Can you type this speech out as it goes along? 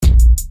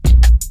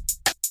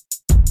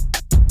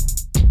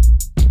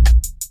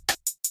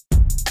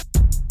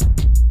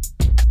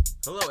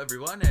Hello,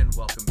 everyone, and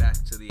welcome back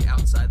to the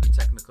Outside the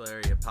Technical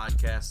Area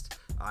podcast.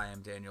 I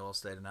am Daniel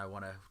Olstead, and I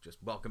want to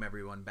just welcome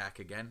everyone back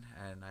again,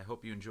 and I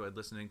hope you enjoyed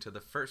listening to the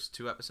first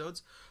two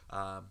episodes.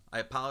 I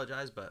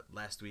apologize, but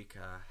last week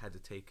I had to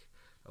take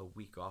a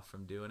week off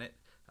from doing it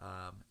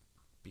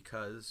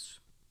because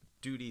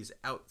duties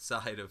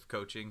outside of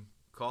coaching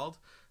called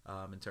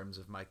in terms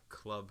of my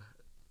club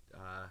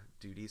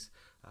duties,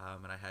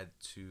 and I had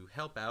to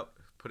help out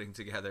putting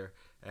together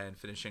and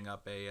finishing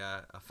up a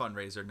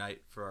fundraiser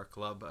night for our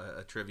club,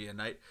 a trivia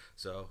night.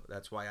 So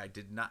that's why I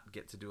did not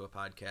get to do a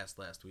podcast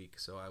last week.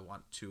 So I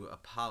want to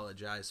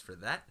apologize for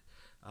that,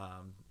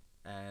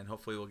 and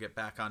hopefully we'll get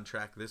back on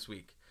track this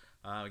week.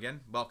 Again,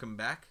 welcome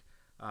back.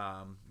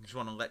 I just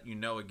want to let you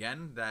know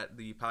again that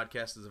the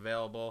podcast is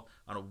available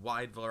on a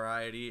wide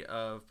variety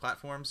of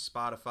platforms: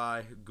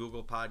 Spotify,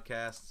 Google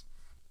Podcasts,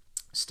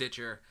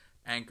 Stitcher,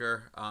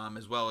 Anchor,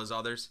 as well as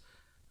others.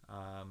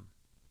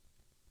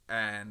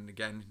 And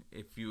again,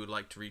 if you would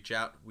like to reach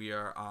out, we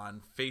are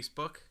on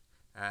Facebook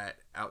at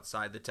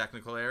Outside the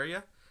Technical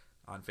Area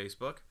on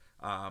Facebook,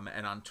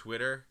 and on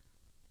Twitter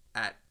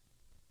at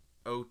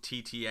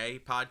OTTA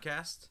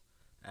Podcast.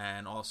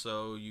 And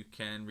also you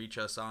can reach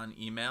us on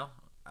email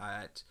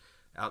at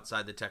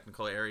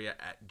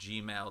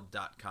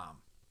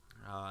outsidethetechnicalarea@gmail.com.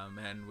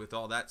 And with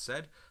all that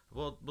said,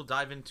 we'll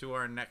dive into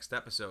our next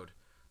episode.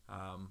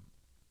 And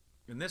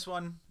this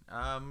one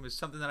is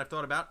something that I've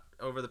thought about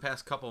over the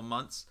past couple of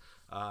months,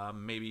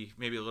 maybe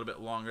a little bit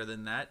longer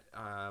than that,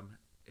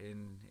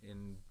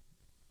 in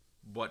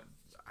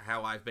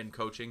how I've been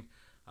coaching,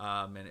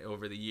 and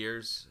over the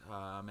years,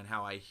 and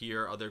how I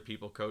hear other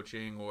people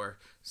coaching or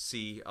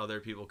see other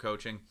people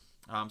coaching.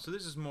 So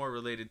this is more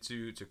related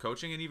to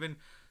coaching, and even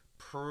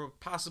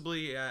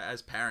possibly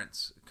as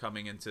parents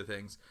coming into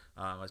things,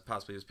 as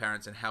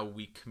parents, and how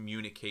we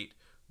communicate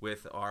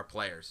with our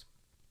players.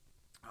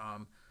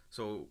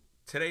 So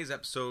today's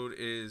episode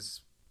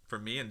is, for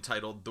me,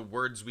 entitled "The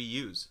Words We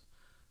Use."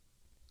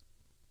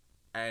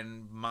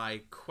 And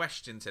my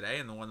question today,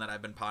 and the one that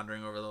I've been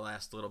pondering over the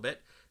last little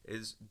bit,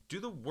 is: do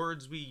the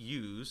words we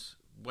use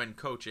when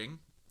coaching,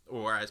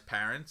 or as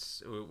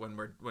parents, when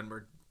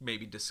we're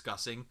maybe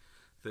discussing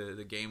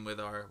the game with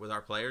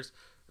our players,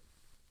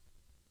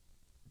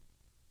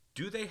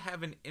 do they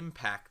have an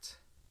impact,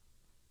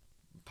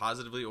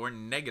 positively or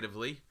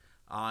negatively,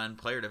 on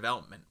player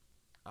development?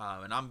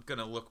 And I'm going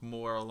to look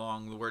more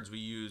along the words we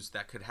use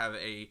that could have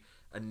a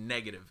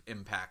negative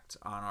impact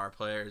on our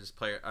player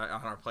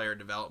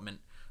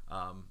development,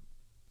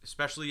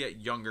 especially at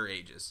younger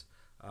ages.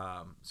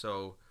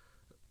 So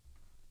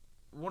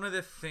one of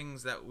the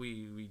things that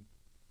we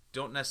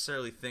don't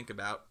necessarily think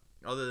about,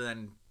 other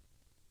than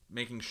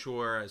making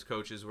sure as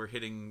coaches we're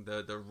hitting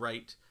the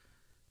right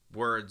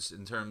words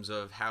in terms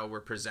of how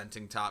we're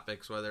presenting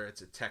topics, whether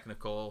it's a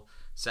technical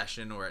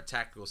session or a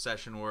tactical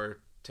session,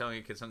 or telling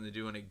a kid something to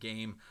do in a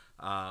game.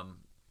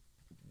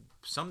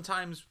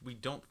 Sometimes we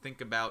don't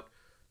think about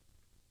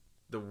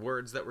the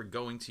words that we're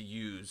going to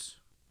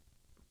use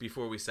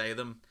before we say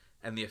them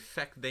and the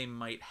effect they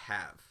might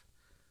have.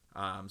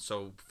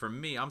 So for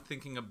me, I'm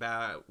thinking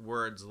about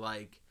words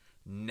like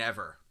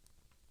never,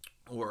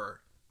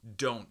 or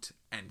don't,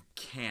 and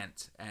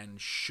can't,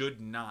 and should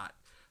not,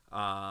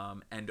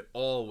 and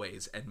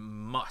always, and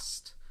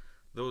must.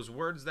 Those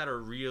words that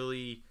are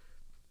really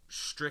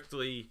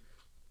strictly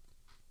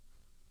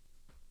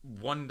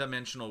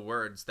one-dimensional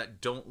words that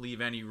don't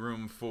leave any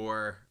room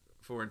for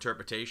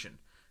interpretation.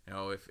 You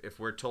know, if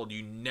we're told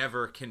you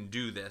never can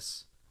do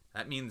this,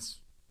 that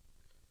means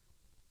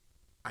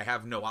I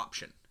have no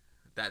option.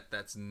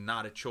 That's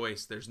not a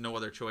choice. There's no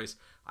other choice.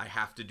 I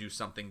have to do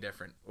something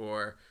different.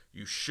 Or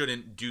you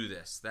shouldn't do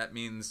this. That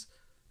means,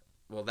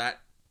 well, that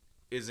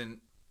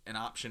isn't an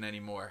option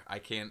anymore. I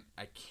can't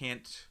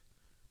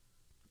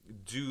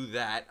do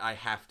that. I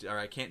have to, or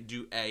I can't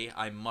do A.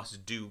 I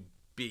must do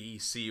B,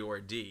 C, or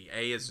D.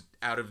 A is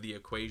out of the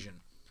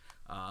equation.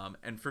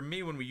 And for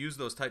me, when we use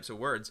those types of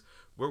words,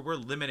 we're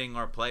limiting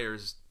our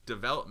players'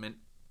 development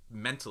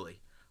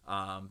mentally,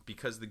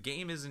 because the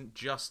game isn't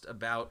just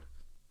about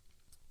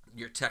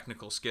your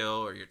technical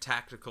skill or your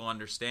tactical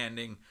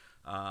understanding,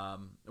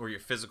 or your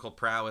physical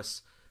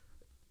prowess.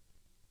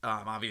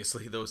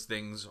 Obviously, those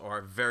things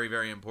are very,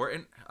 very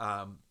important,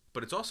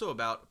 but it's also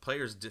about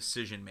players'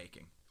 decision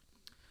making.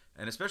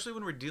 And especially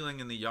when we're dealing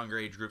in the younger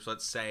age groups,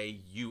 let's say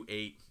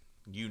U8,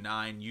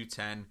 U9,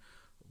 U10,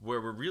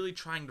 where we're really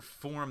trying to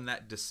form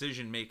that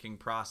decision-making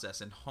process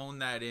and hone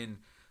that in,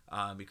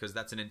 because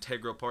that's an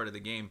integral part of the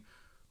game.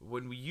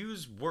 When we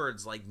use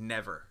words like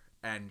never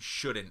and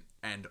shouldn't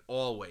and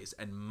always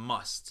and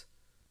must,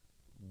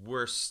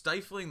 we're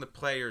stifling the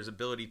player's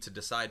ability to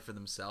decide for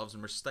themselves,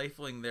 and we're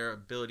stifling their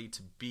ability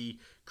to be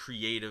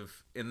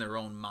creative in their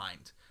own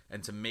mind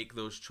and to make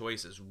those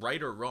choices,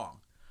 right or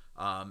wrong.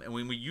 And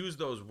when we use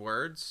those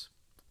words,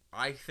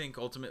 I think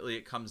ultimately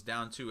it comes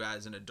down to,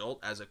 as an adult,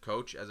 as a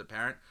coach, as a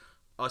parent,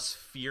 us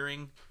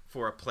fearing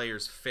for a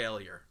player's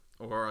failure,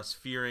 or us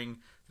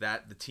fearing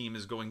that the team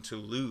is going to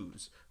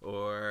lose,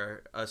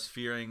 or us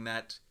fearing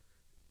that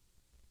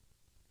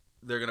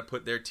they're going to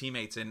put their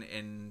teammates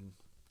in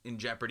in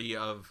jeopardy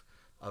of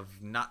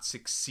not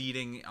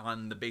succeeding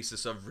on the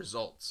basis of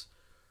results.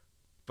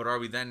 But are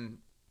we then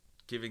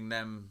giving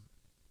them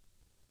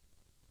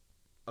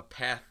a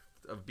path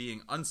of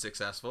being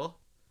unsuccessful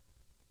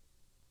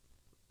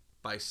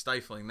by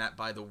stifling that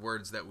by the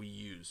words that we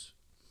use?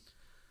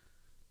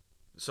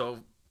 So,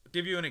 I'll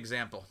give you an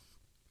example.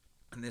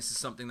 And this is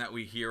something that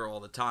we hear all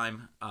the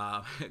time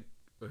on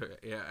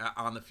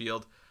the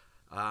field.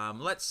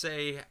 Let's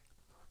say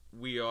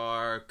we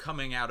are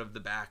coming out of the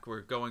back.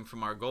 We're going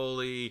from our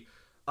goalie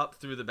up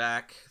through the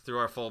back, through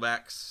our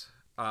fullbacks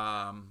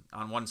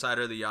on one side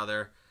or the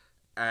other,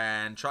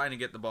 and trying to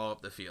get the ball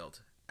up the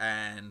field.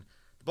 And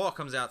the ball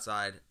comes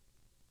outside,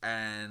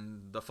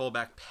 and the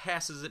fullback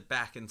passes it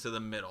back into the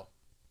middle,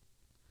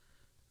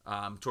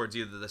 towards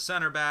either the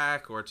center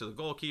back or to the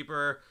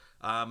goalkeeper.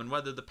 And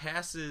whether the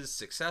pass is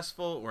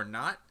successful or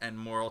not, and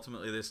more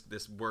ultimately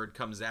this word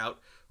comes out,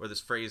 or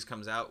this phrase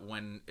comes out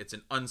when it's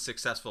an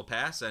unsuccessful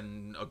pass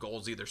and a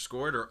goal's either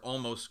scored or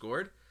almost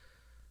scored,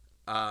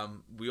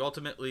 we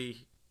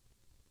ultimately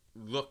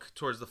look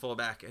towards the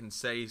fullback and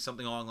say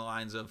something along the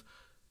lines of,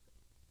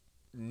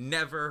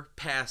 never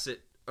pass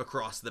it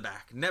across the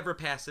back, never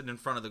pass it in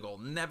front of the goal,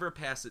 never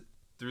pass it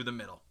through the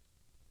middle.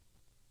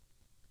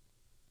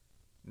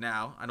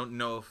 Now, I don't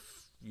know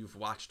if you've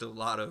watched a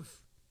lot of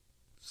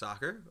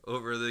soccer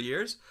over the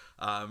years.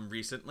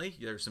 Recently,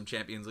 there's some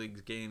Champions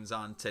League games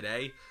on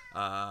today,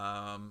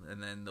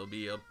 and then there'll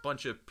be a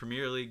bunch of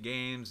Premier League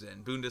games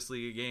and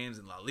Bundesliga games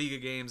and La Liga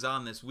games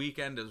on this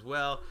weekend as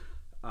well.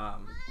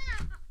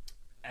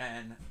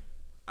 And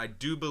I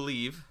do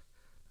believe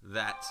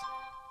that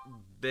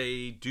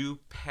they do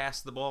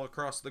pass the ball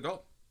across the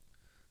goal,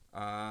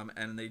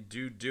 and they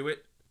do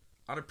it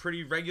on a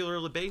pretty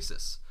regular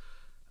basis.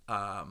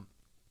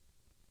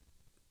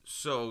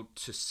 So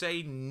to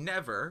say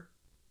never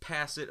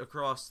pass it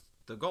across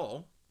the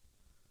goal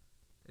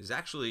is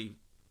actually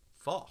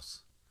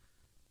false,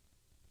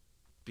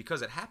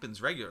 because it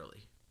happens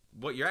regularly.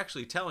 What you're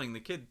actually telling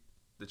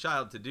the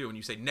child to do when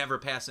you say never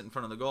pass it in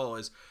front of the goal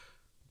is,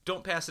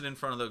 don't pass it in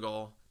front of the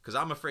goal, because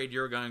I'm afraid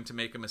you're going to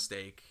make a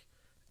mistake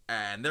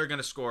and they're going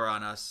to score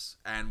on us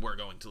and we're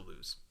going to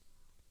lose.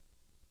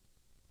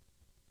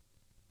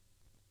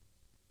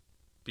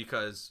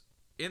 Because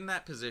in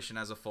that position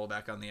as a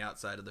fullback on the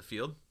outside of the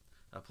field,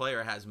 a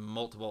player has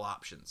multiple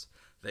options.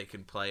 They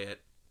can play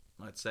it,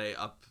 let's say,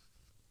 up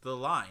the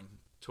line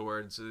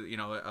towards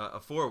a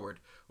forward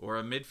or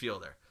a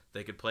midfielder.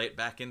 They could play it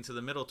back into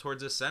the middle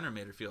towards a center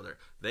midfielder.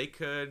 They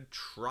could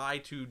try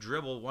to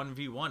dribble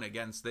 1v1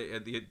 against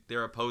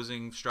their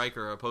opposing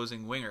striker or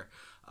opposing winger.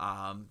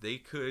 They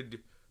could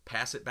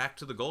pass it back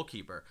to the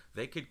goalkeeper.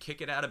 They could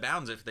kick it out of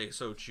bounds if they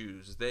so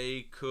choose.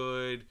 They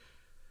could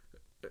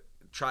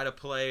try to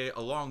play a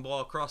long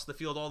ball across the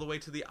field all the way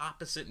to the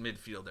opposite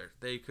midfielder.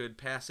 They could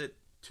pass it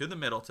to the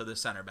middle to the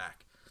center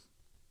back.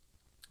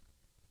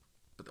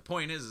 But the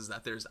point is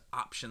that there's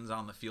options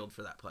on the field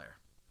for that player.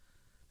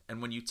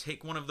 And when you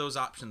take one of those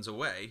options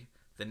away,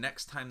 the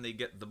next time they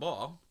get the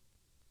ball,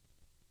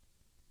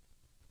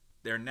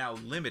 they're now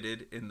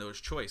limited in those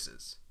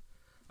choices.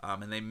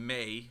 And they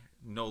may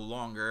no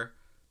longer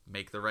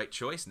make the right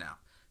choice now.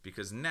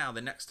 Because now,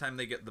 the next time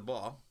they get the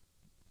ball,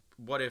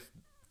 what if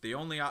the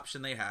only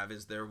option they have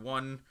is their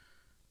one,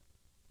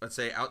 let's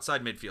say,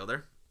 outside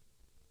midfielder,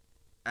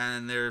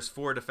 and there's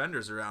 4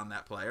 defenders around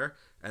that player,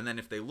 and then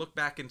if they look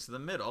back into the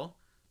middle,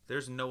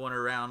 there's no one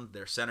around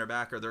their center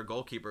back or their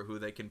goalkeeper who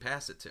they can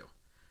pass it to,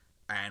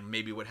 and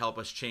maybe would help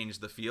us change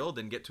the field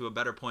and get to a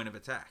better point of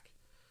attack.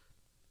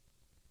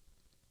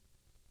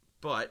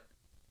 But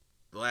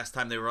the last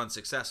time they were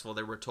unsuccessful,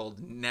 they were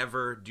told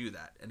never do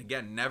that. And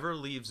again, never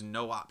leaves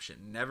no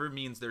option. Never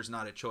means there's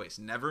not a choice.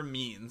 Never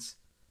means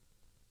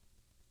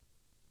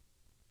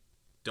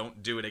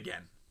don't do it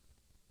again.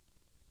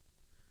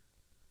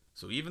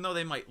 So even though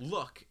they might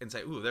look and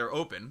say, ooh, they're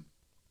open,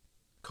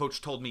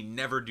 coach told me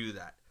never do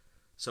that.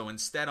 So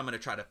instead, I'm going to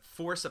try to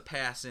force a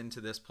pass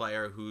into this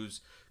player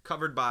who's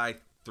covered by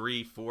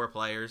 3-4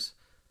 players,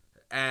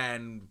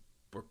 and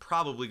we're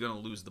probably going to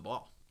lose the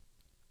ball.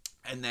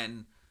 And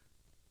then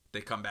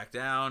they come back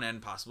down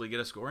and possibly get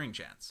a scoring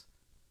chance.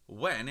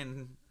 When,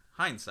 in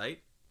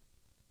hindsight,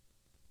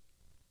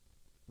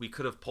 we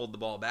could have pulled the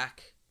ball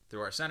back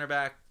through our center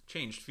back,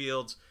 changed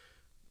fields,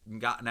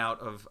 and gotten out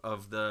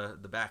of the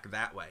back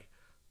that way.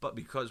 But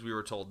because we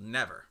were told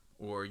never,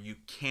 or you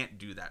can't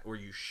do that, or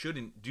you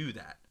shouldn't do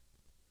that,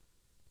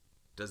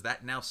 does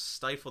that now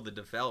stifle the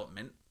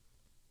development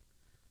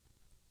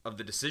of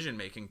the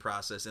decision-making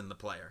process in the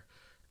player?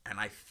 And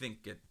I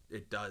think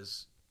it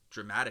does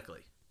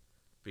dramatically.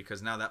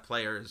 Because now that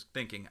player is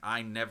thinking,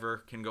 I never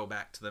can go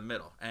back to the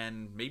middle.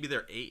 And maybe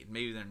they're 8,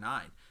 maybe they're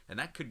 9. And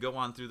that could go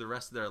on through the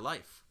rest of their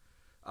life.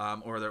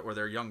 Or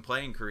their young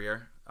playing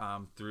career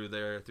through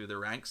their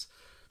ranks,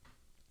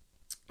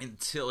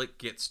 until it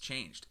gets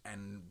changed.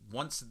 And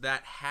once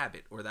that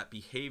habit or that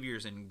behavior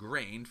is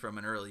ingrained from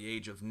an early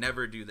age of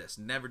never do this,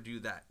 never do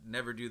that,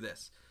 never do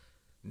this,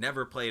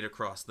 never play it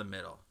across the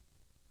middle,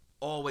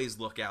 always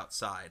look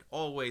outside,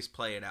 always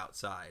play it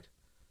outside,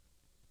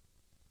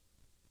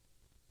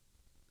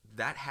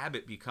 that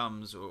habit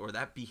becomes, or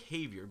that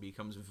behavior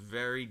becomes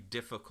very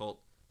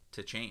difficult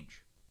to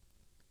change.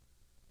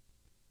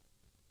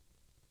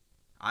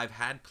 I've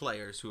had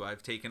players who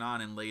I've taken on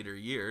in later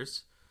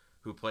years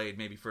who played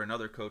maybe for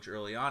another coach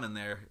early on in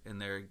their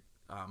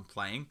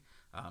playing.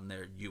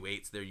 Their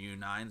U8s, their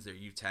U9s, their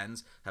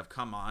U10s have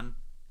come on,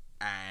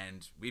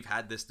 and we've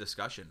had this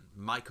discussion.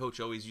 My coach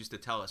always used to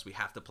tell us we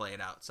have to play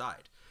it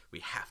outside. We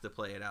have to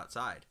play it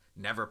outside.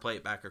 Never play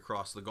it back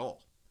across the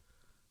goal.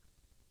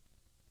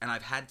 And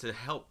I've had to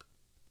help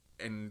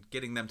in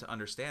getting them to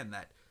understand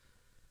that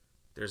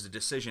there's a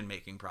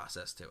decision-making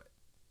process to it.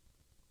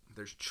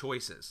 There's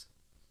choices.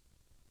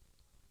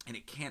 And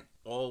it can't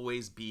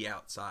always be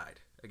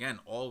outside. Again,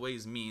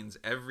 always means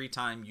every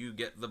time you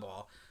get the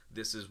ball,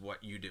 this is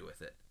what you do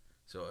with it.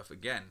 So if,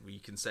 again, we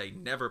can say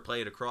never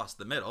play it across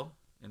the middle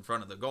in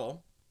front of the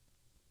goal,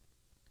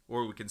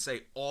 or we can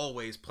say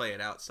always play it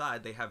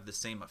outside, they have the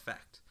same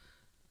effect.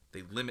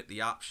 They limit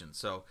the options.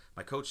 So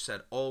my coach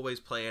said always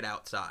play it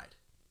outside.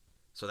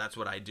 So that's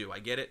what I do. I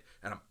get it,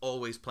 and I'm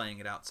always playing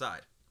it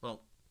outside.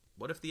 Well,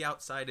 what if the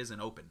outside isn't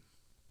open?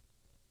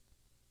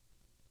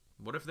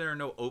 What if there are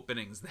no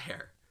openings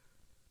there?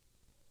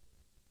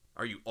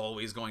 Are you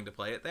always going to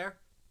play it there?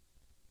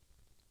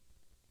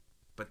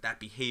 But that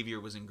behavior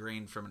was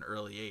ingrained from an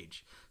early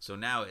age. So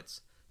now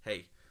it's,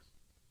 hey,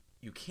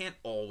 you can't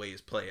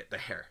always play it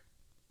there.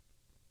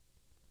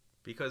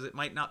 Because it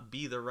might not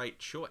be the right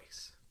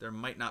choice. There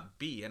might not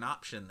be an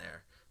option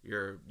there.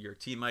 Your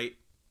team might,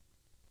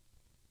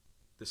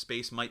 the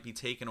space might be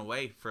taken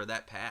away for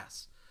that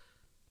pass.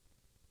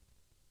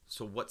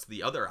 So what's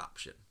the other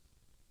option?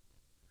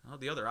 Well,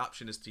 the other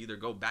option is to either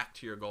go back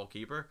to your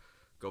goalkeeper,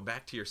 go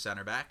back to your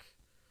center back,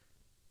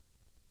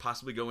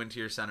 possibly go into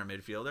your center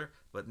midfielder.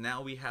 But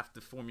now we have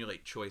to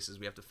formulate choices.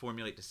 We have to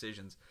formulate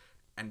decisions.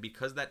 And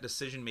because that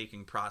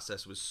decision-making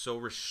process was so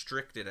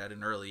restricted at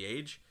an early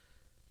age,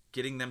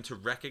 getting them to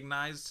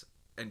recognize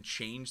and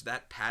change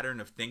that pattern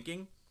of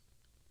thinking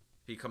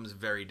becomes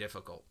very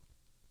difficult.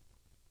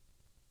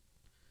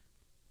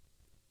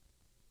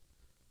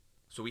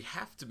 So we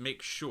have to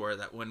make sure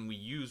that when we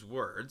use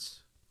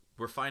words,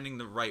 we're finding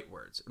the right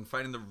words and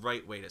finding the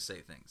right way to say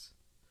things.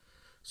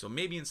 So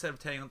maybe instead of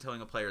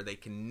telling a player they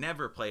can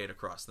never play it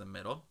across the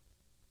middle,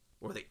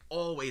 or they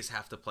always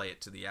have to play it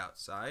to the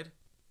outside,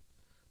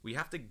 we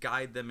have to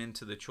guide them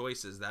into the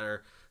choices that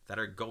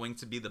are going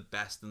to be the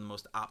best and the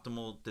most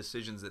optimal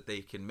decisions that they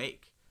can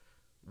make.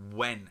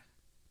 When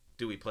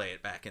do we play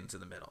it back into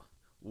the middle?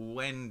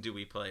 When do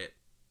we play it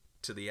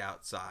to the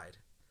outside?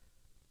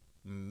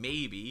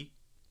 Maybe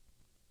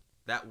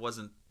that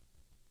wasn't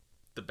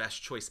the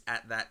best choice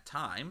at that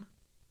time,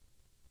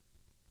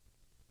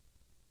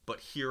 but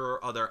here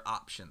are other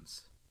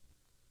options.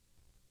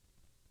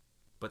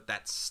 But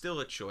that's still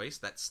a choice,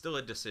 that's still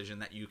a decision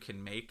that you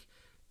can make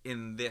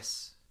in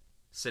this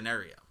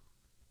scenario.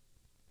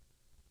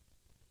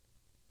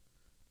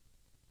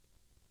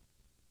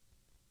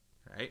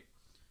 Right?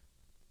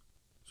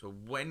 So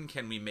when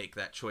can we make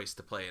that choice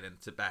to play it and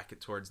to back it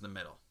towards the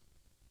middle?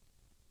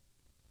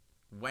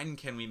 When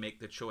can we make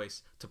the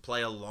choice to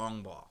play a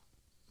long ball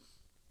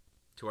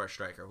to our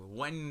striker?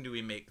 When do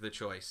we make the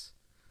choice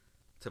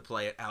to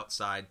play it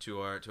outside to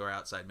our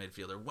outside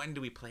midfielder? When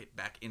do we play it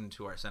back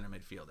into our center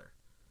midfielder?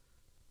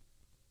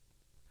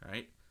 All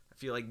right? I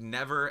feel like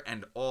never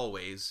and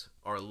always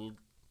are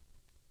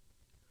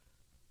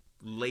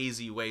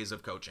lazy ways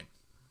of coaching.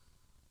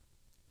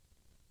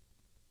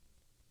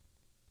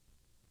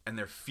 And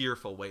they're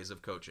fearful ways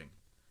of coaching.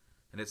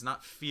 And it's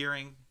not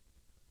fearing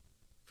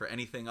for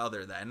anything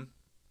other than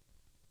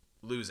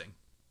losing.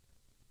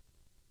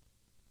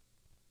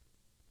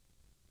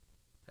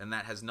 And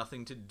that has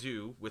nothing to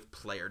do with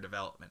player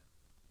development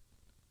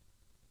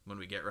when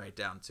we get right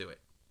down to it.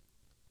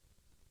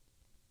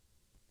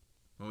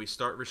 When we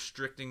start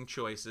restricting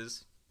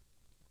choices,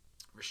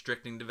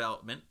 restricting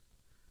development,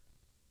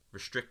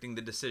 restricting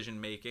the decision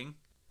making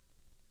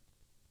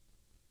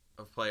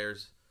of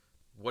players,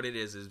 what it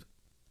is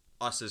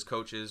us as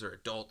coaches or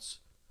adults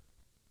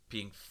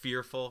being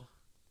fearful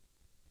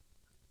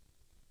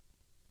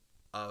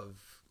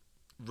of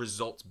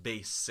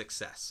results-based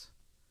success.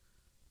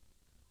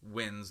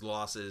 Wins,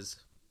 losses,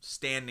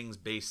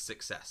 standings-based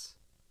success.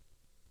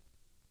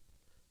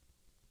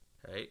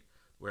 Right?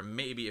 Where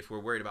maybe if we're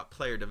worried about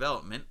player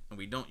development and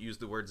we don't use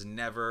the words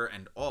never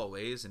and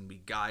always and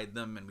we guide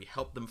them and we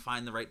help them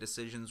find the right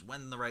decisions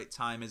when the right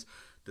time is,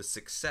 the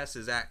success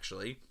is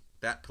actually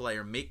that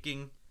player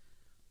making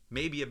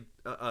maybe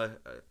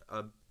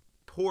a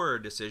poorer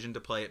decision to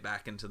play it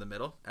back into the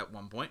middle at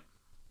one point,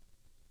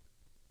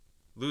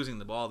 losing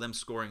the ball, them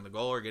scoring the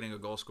goal or getting a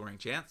goal-scoring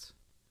chance,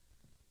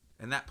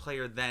 and that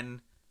player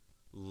then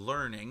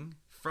learning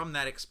from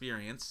that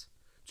experience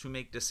to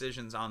make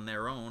decisions on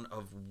their own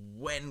of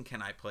when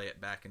can I play it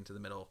back into the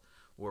middle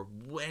or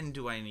when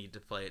do I need to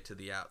play it to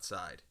the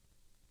outside,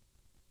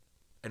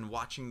 and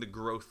watching the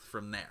growth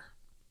from there.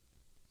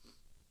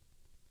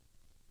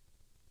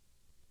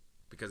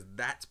 Because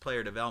that's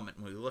player development.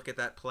 When we look at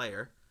that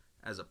player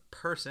as a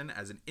person,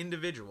 as an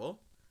individual,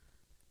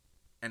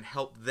 and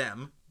help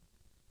them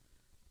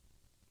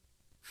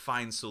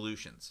find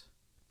solutions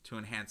to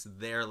enhance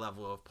their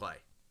level of play.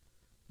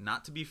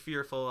 Not to be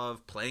fearful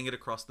of playing it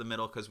across the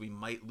middle because we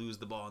might lose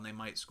the ball and they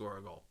might score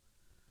a goal.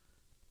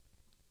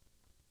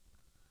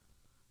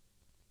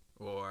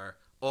 Or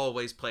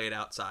always play it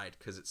outside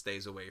because it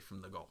stays away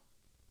from the goal.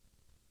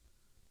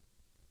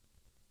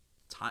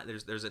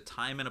 There's a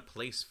time and a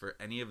place for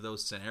any of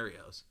those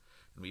scenarios.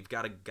 And we've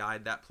got to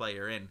guide that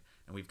player in.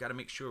 And we've got to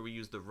make sure we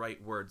use the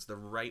right words, the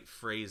right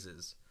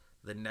phrases.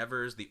 The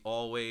nevers, the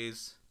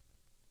always,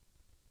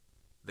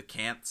 the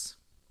can'ts.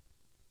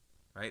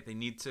 Right? They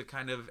need to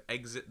kind of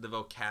exit the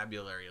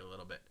vocabulary a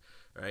little bit.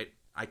 Right?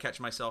 I catch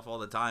myself all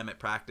the time at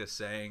practice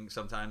saying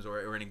sometimes,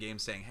 or in a game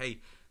saying, hey,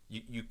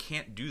 you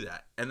can't do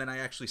that. And then I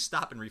actually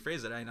stop and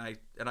rephrase it.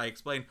 And I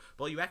explain,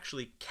 well, you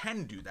actually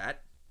can do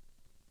that.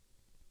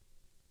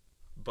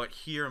 But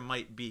here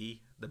might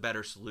be the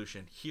better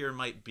solution. Here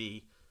might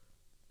be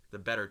the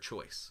better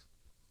choice,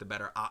 the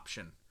better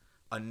option,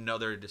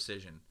 another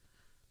decision.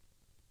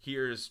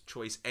 Here's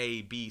choice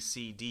A, B,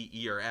 C, D,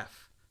 E, or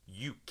F.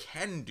 You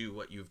can do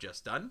what you've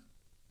just done.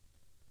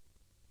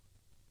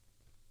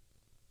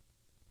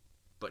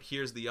 But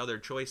here's the other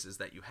choices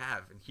that you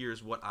have. And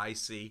here's what I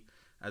see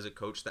as a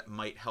coach that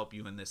might help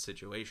you in this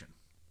situation.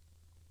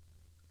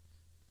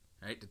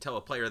 Right? To tell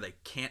a player they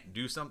can't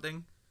do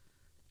something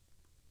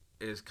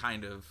is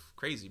kind of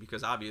crazy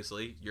because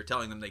obviously you're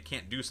telling them they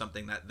can't do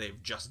something that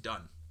they've just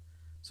done.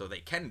 So they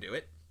can do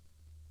it.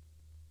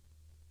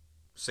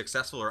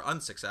 Successful or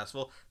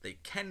unsuccessful, they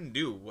can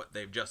do what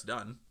they've just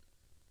done.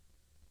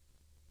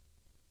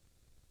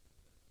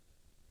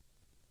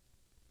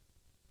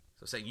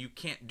 So saying you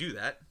can't do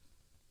that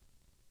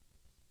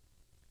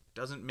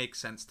doesn't make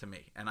sense to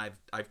me. And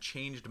I've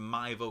changed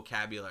my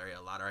vocabulary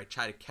a lot, or I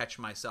try to catch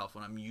myself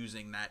when I'm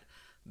using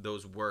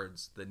those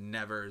words, the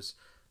nevers,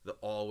 the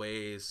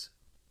always,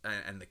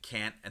 and the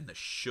can't, and the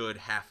should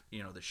have,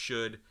 the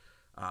should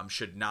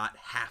not,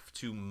 have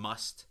to,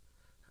 must.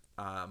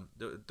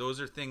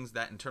 Those are things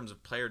that in terms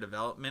of player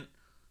development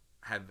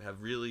have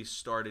really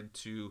started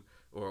to,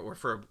 or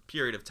for a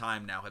period of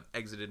time now, have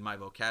exited my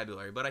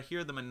vocabulary. But I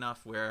hear them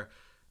enough where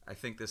I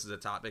think this is a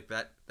topic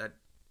that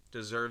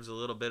deserves a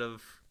little bit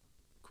of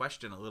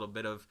question, a little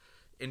bit of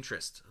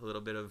interest, a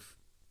little bit of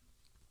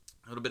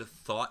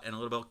thought, and a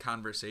little bit of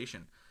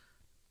conversation.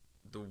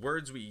 The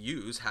words we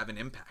use have an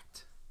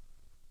impact.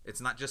 It's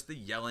not just the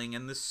yelling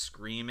and the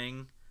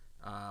screaming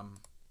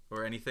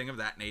or anything of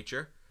that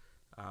nature.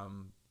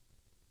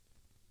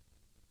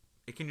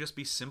 It can just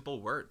be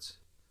simple words.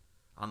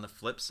 On the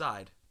flip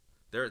side,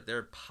 there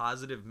are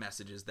positive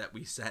messages that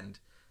we send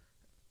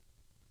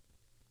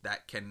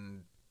that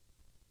can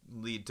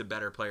lead to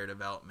better player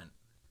development.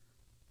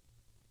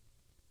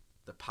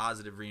 The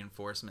positive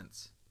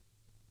reinforcements,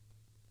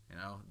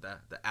 the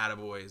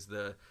attaboys,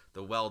 the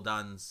well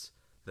dones,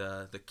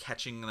 the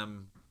catching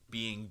them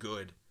being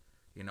good,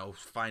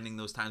 finding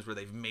those times where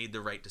they've made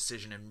the right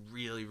decision and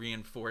really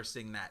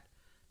reinforcing that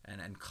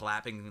and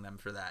clapping them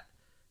for that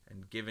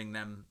and giving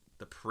them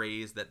the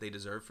praise that they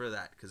deserve for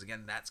that. Because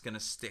again, that's going to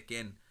stick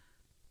in.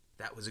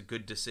 That was a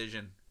good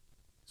decision.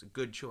 It's a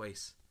good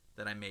choice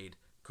that I made.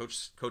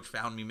 Coach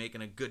found me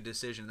making a good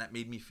decision. That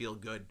made me feel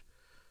good.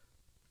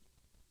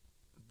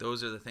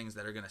 Those are the things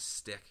that are going to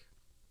stick.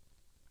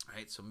 All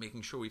right, so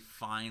making sure we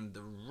find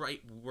the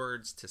right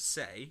words to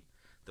say,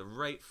 the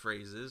right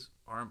phrases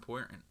are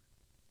important.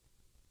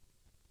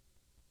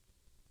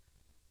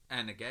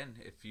 And again,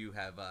 if you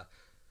have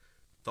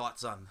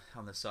thoughts on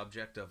the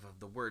subject of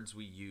the words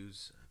we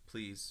use,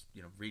 please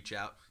reach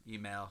out,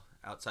 email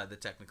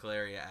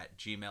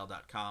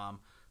outsidethetechnicalarea@gmail.com,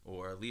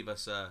 or leave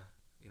us a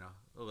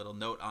little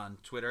note on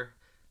Twitter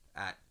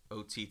at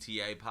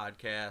OTTA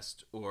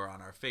Podcast, or on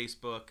our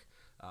Facebook,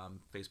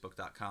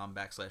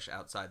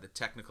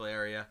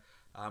 facebook.com/outsidetechnicalarea.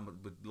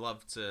 Would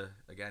love to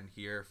again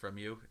hear from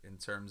you in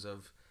terms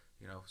of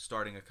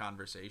starting a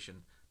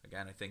conversation.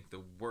 Again, I think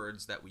the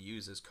words that we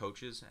use as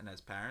coaches and as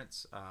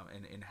parents,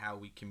 and in how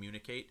we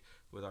communicate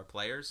with our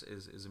players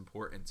is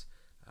important.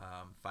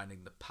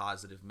 Finding the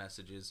positive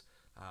messages,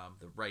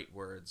 the right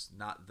words,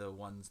 not the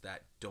ones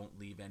that don't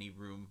leave any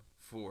room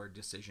for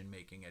decision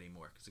making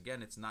anymore. Because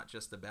again, it's not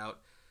just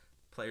about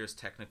players'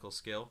 technical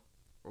skill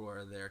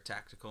or their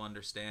tactical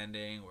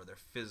understanding or their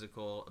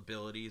physical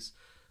abilities.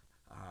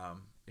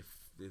 If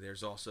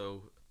there's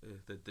also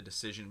the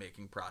decision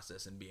making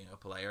process in being a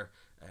player,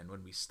 and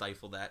when we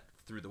stifle that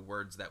through the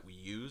words that we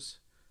use,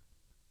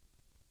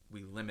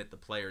 we limit the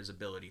player's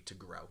ability to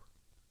grow.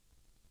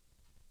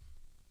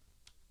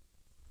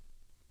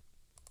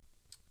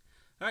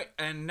 All right,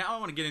 and now I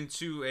want to get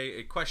into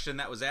a question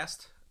that was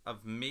asked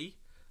of me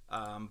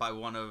by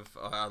one of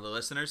the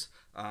listeners.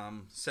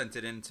 Sent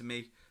it in to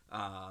me,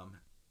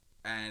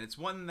 and it's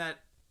one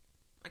that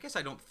I guess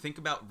I don't think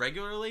about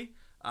regularly,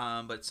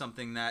 but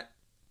something that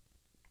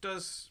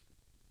is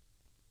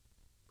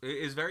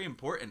very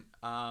important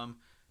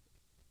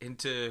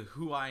into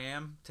who I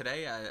am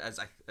today as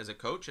a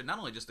coach, and not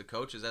only just a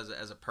coach,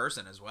 as a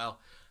person as well.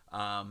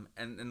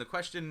 And the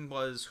question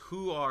was,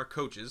 who are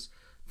coaches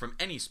from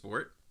any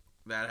sport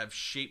that have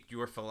shaped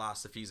your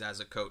philosophies as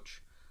a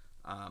coach?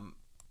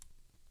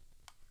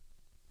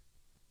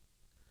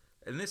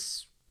 and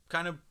this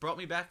kind of brought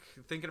me back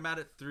thinking about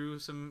it through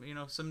some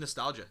some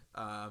nostalgia,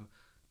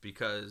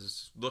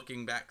 because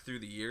looking back through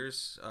the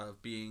years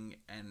of being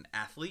an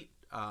athlete,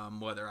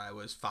 whether I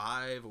was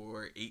 5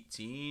 or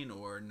 18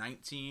 or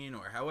 19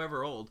 or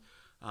however old,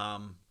 I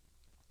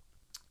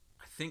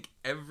think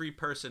every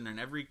person and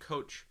every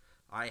coach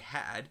I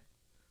had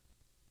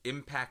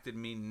impacted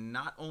me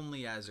not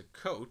only as a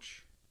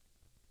coach,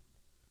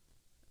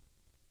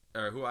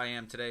 or who I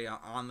am today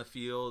on the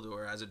field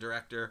or as a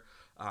director,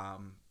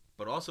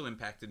 but also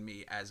impacted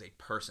me as a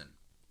person.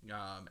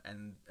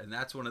 And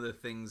that's one of the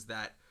things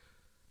that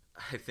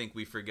I think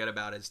we forget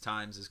about as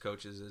times as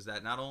coaches, is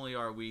that not only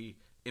are we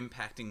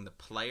impacting the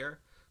player,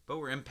 but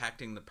we're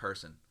impacting the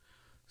person.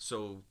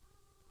 So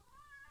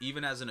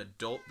even as an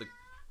adult,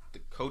 the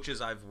coaches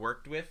I've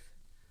worked with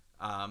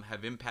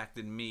have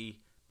impacted me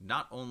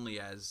not only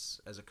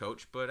as a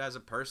coach, but as a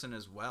person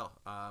as well.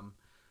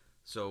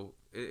 So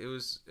it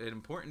was an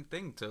important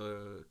thing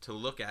to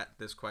look at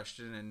this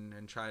question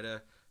and try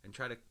to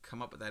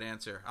come up with that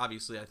answer.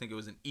 Obviously, I think it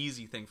was an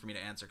easy thing for me to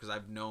answer because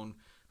I've known,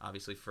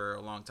 obviously, for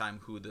a long time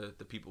who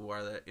the people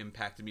are that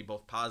impacted me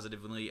both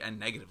positively and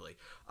negatively.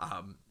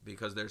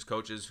 Because there's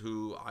coaches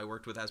who I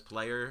worked with as a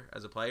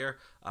player,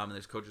 and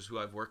there's coaches who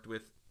I've worked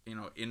with,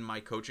 in my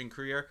coaching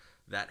career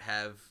that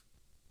have,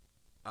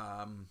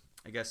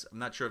 I guess I'm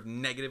not sure if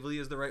negatively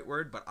is the right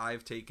word, but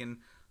I've taken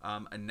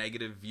a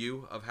negative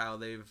view of how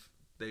they've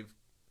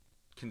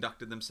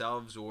conducted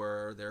themselves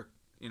or their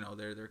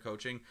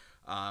coaching,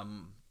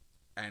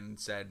 and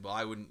said, well,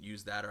 I wouldn't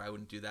use that, or I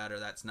wouldn't do that, or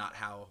that's not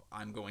how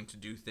I'm going to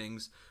do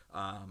things,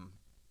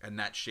 and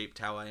that shaped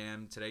how I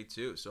am today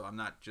too. So I'm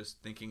not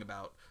just thinking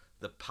about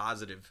the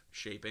positive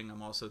shaping,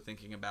 I'm also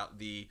thinking about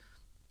the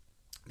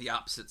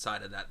opposite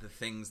side of that, the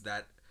things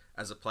that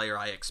as a player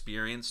I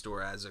experienced,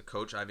 or as a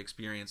coach I've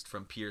experienced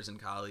from peers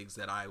and colleagues,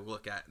 that I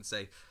look at and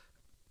say,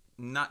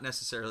 not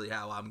necessarily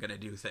how I'm going to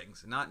do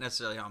things, not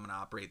necessarily how I'm going to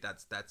operate.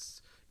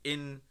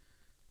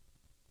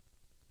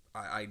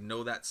 I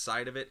know that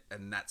side of it,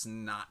 and that's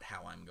not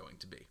how I'm going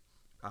to be.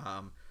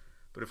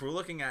 But if we're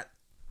looking at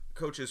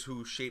coaches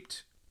who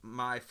shaped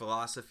my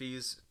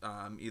philosophies,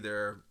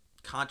 either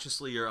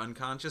consciously or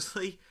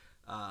unconsciously,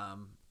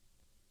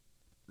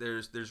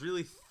 there's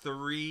really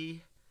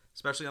 3,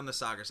 especially on the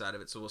soccer side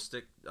of it. So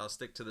I'll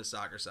stick to the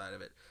soccer side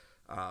of it.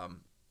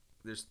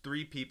 There's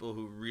 3 people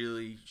who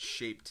really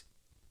shaped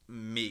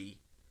me,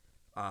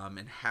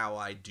 and how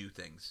I do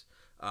things,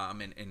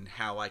 and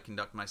how I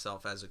conduct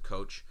myself as a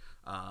coach,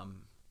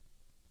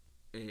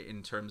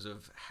 in terms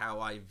of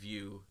how I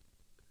view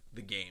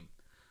the game.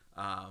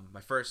 My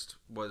first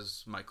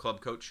was my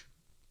club coach.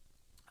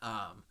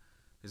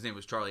 His name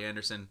was Charlie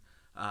Anderson.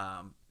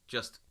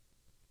 Just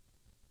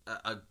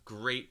a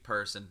great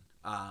person.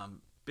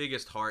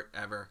 Biggest heart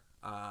ever.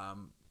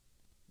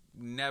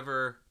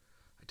 Never,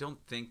 I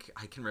don't think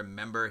I can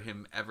remember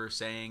him ever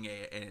saying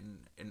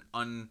an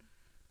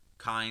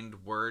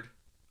unkind word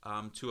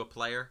to a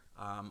player,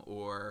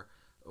 or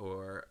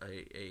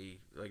a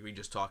like we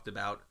just talked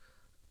about,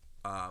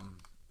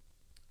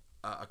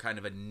 a kind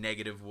of a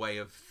negative way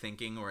of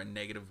thinking, or a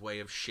negative way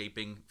of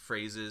shaping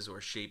phrases, or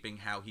shaping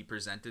how he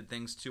presented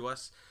things to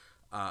us,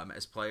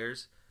 as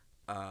players,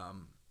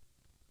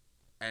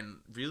 and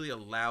really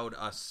allowed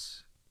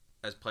us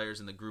as players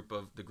in the group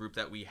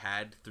that we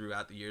had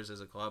throughout the years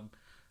as a club,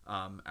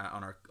 on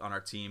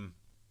our team,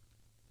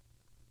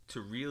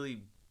 to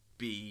really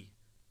be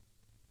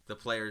the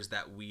players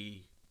that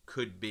we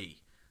could be.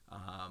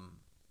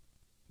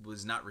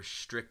 Was not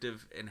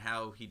restrictive in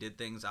how he did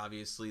things.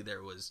 Obviously,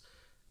 there was,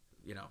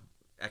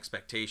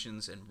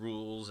 expectations and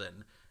rules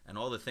and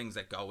all the things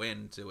that go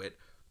into it.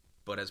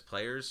 But as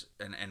players,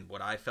 and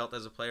what I felt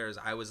as a player, is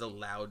I was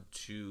allowed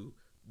to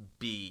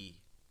be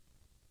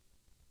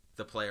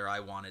the player I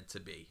wanted to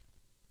be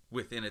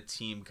within a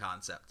team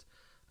concept.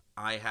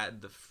 I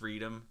had the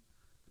freedom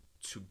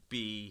to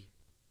be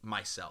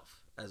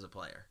myself as a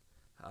player.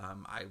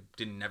 I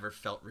never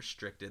felt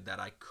restricted that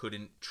I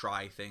couldn't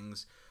try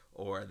things,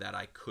 or that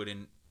I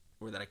couldn't,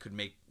 or that I could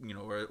make,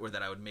 or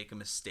that I would make a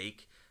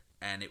mistake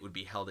and it would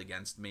be held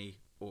against me,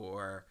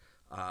 or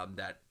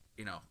that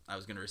I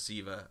was going to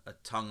receive a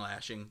tongue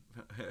lashing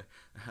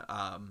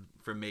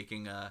for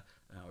making or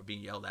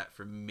being yelled at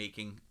for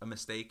making a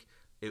mistake.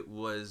 It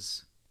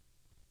was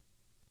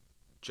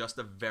just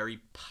a very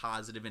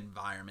positive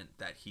environment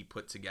that he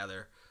put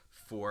together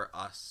for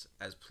us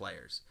as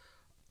players.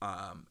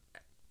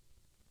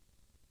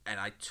 And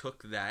I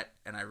took that,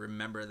 and I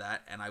remember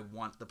that, and I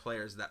want the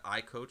players that I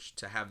coach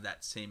to have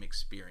that same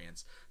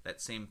experience, that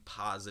same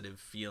positive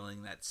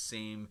feeling, that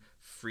same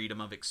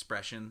freedom of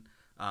expression,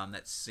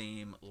 that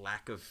same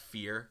lack of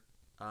fear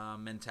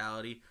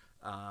mentality.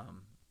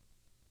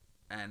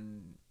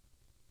 And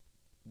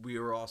we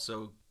were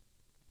also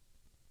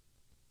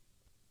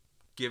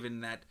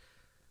given that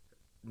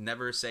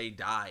never say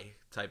die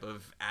type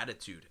of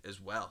attitude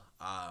as well,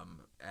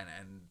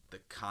 and the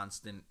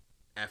constant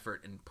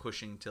effort and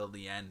pushing till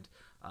the end,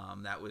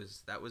 that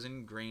was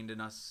ingrained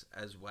in us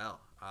as well,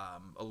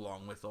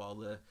 along with all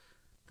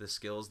the the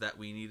skills that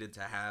we needed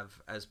to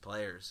have as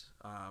players,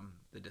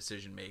 the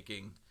decision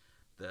making,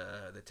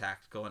 the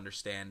tactical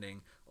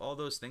understanding, all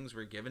those things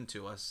were given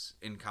to us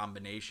in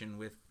combination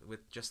with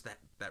just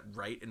that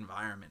right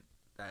environment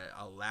that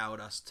allowed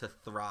us to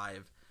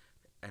thrive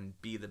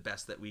and be the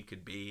best that we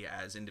could be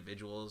as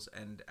individuals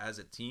and as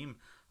a team.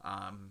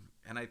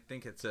 And I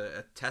think it's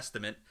a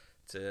testament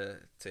to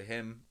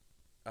him,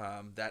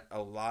 that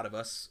a lot of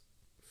us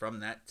from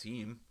that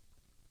team,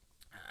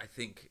 I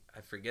think, I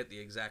forget the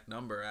exact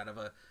number, out of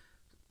a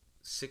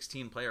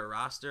 16-player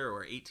roster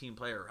or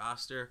 18-player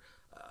roster,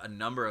 a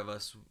number of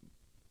us,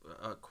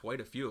 quite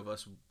a few of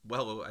us,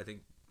 well, I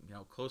think,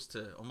 close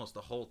to almost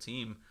the whole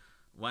team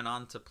went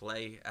on to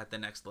play at the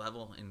next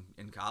level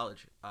in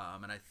college.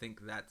 And I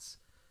think that's,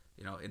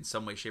 in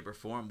some way, shape, or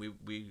form,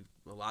 we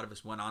a lot of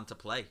us went on to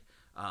play.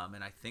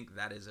 And I think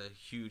that is a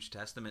huge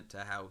testament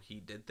to how he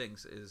did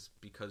things, is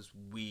because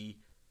we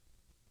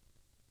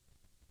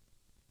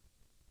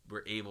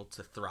were able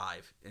to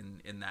thrive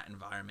in that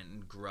environment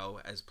and grow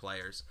as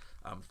players,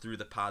 through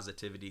the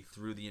positivity,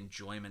 through the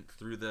enjoyment,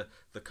 through the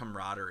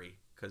camaraderie.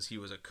 Because he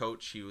was a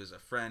coach, he was a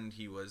friend,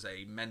 he was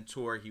a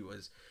mentor, he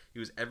was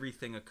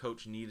everything a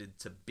coach needed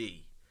to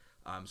be.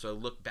 So I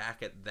look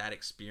back at that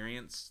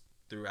experience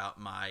throughout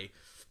my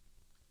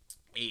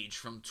age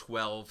from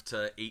 12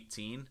 to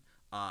 18.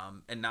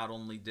 And not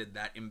only did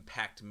that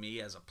impact me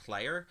as a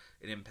player,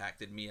 it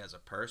impacted me as a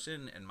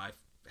person and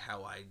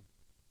how I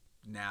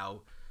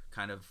now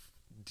kind of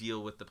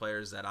deal with the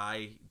players that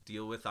I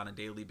deal with on a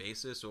daily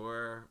basis,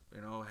 or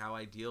how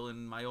I deal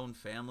in my own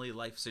family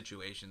life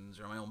situations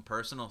or my own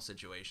personal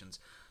situations.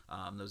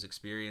 Those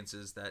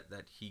experiences that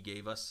he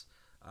gave us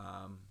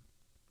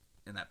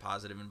in that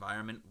positive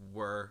environment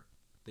were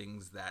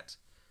things that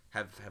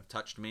have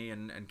touched me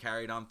and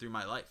carried on through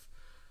my life.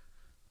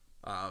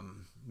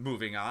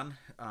 Moving on,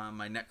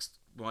 my next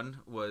one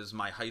was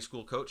my high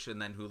school coach,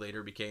 and then who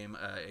later became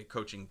a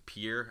coaching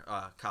peer,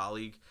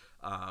 colleague,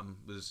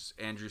 was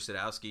Andrew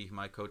Sadowski,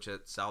 my coach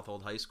at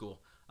Southold High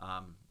School.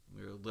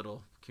 We were a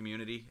little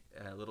community,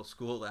 a little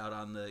school out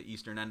on the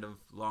eastern end of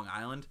Long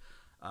Island,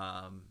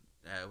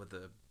 with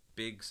a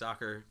big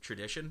soccer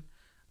tradition.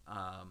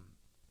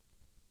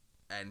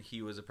 And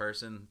he was a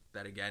person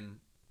that, again,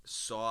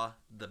 saw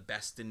the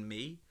best in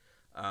me,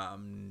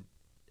 and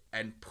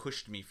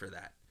pushed me for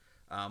that.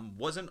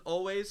 Wasn't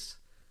always,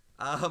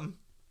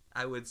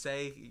 I would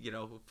say,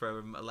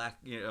 from a lack,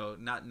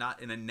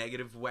 not in a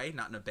negative way,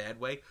 not in a bad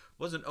way,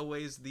 wasn't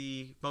always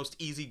the most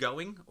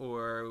easygoing,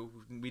 or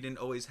we didn't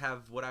always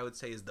have what I would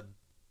say is the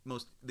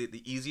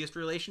easiest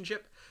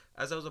relationship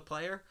as I was a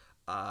player.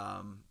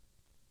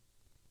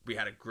 We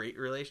had a great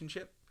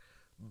relationship,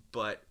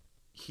 but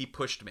he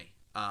pushed me.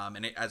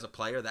 As a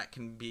player, that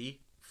can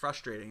be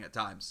frustrating at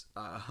times.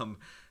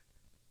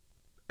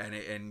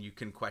 And you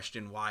can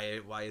question why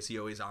is he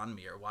always on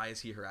me, or why is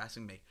he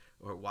harassing me,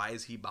 or why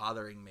is he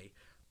bothering me,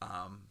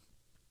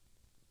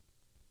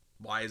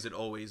 why is it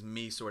always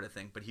me, sort of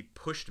thing. But he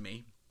pushed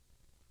me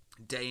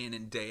day in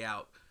and day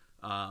out,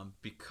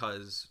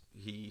 because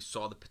he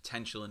saw the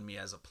potential in me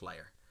as a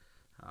player,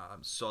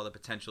 saw the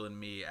potential in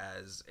me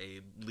as a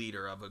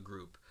leader of a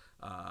group,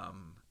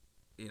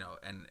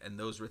 and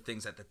those were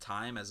things at the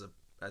time as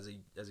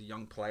a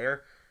young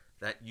player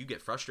that you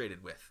get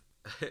frustrated with.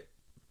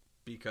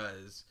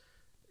 Because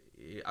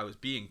I was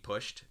being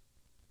pushed,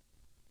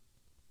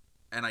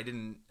 and I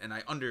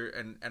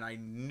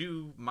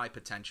knew my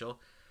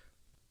potential,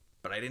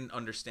 but I didn't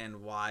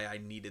understand why I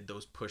needed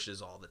those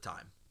pushes all the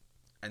time.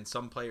 And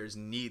some players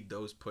need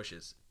those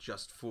pushes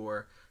just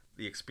for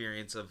the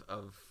experience of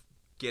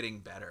getting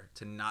better,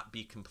 to not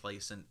be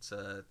complacent,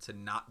 to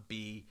not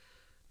be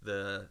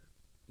to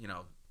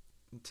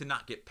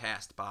not get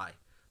passed by,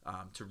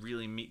 to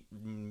really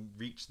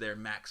reach their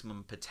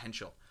maximum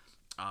potential.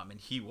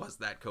 And he was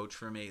that coach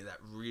for me that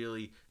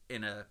really,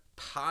 in a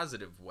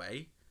positive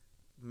way,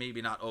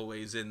 maybe not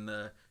always in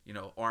the,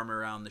 arm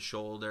around the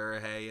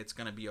shoulder, hey, it's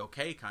going to be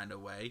okay kind of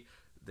way.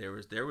 There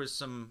was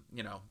some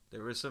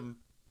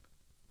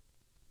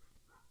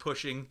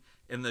pushing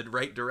in the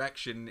right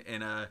direction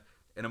in a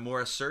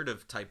more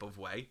assertive type of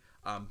way.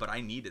 But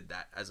I needed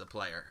that as a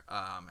player.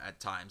 At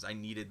times I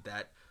needed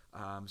that.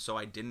 So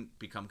I didn't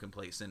become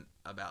complacent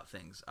about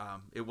things.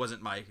 It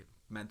wasn't my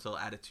mental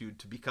attitude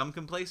to become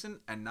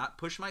complacent and not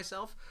push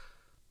myself,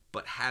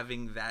 but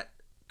having that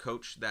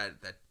coach that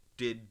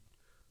did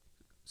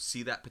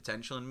see that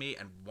potential in me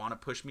and want to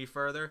push me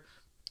further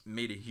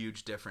made a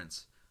huge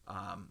difference.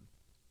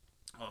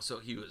 Also,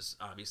 he was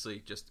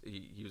obviously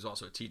he was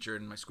also a teacher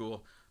in my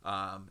school,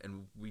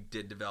 and we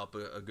did develop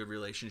a good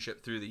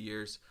relationship through the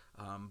years,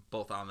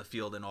 both on the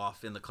field and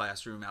off in the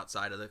classroom,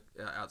 outside of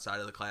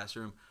the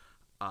classroom,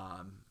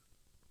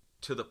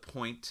 to the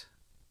point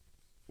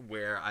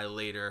where I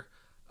later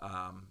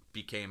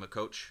became a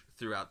coach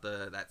throughout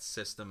that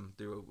system,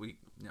 through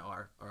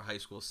our high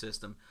school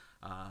system.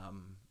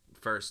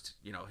 First,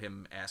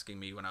 him asking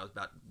me when I was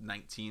about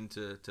 19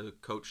 to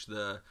coach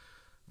the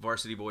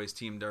varsity boys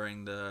team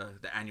during the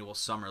annual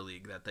summer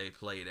league that they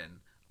played in.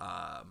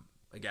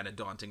 again, a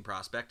daunting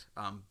prospect.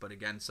 But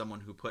again,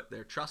 someone who put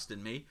their trust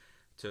in me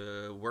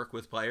to work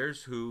with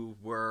players who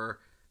were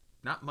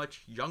not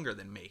much younger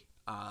than me.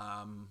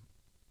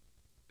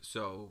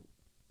 So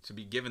to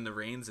be given the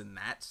reins in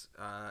that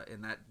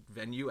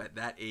venue at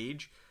that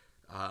age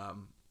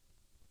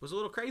was a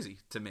little crazy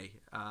to me.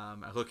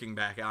 Looking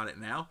back on it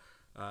now,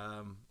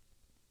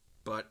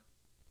 but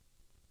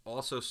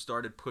also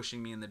started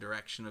pushing me in the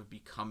direction of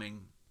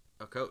becoming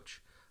a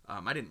coach.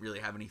 I didn't really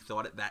have any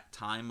thought at that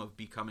time of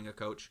becoming a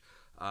coach.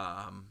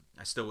 I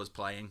still was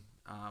playing.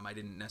 I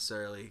didn't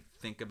necessarily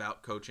think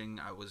about coaching.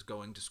 I was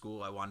going to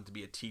school. I wanted to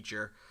be a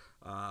teacher,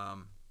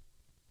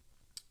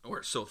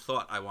 or so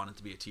thought I wanted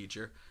to be a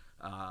teacher.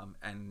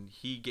 And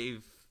he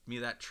gave me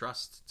that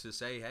trust to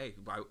say, hey,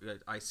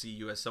 I see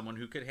you as someone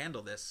who could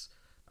handle this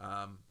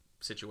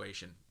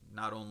situation,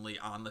 not only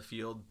on the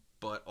field,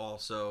 but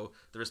also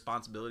the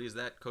responsibilities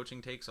that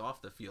coaching takes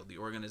off the field, the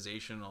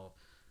organizational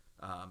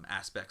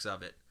aspects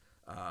of it.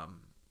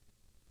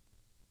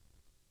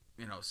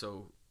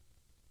 So,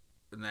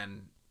 and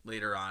then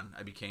later on,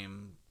 I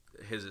became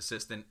his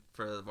assistant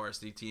for the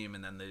varsity team,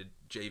 and then the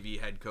JV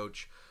head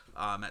coach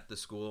at the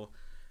school,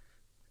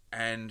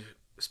 and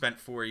spent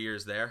 4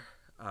 years there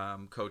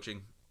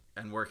coaching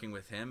and working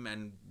with him,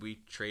 and we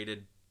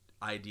traded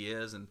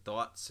ideas and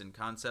thoughts and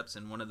concepts.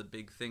 And one of the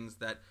big things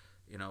that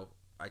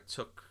I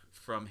took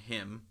from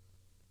him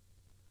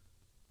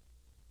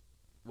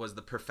was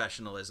the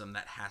professionalism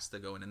that has to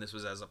go in, and this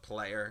was as a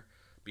player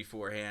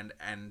beforehand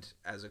and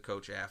as a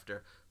coach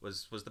after,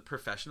 was the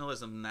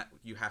professionalism that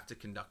you have to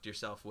conduct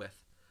yourself with,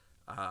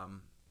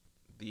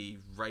 the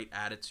right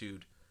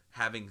attitude,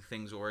 having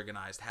things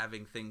organized,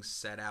 having things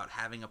set out,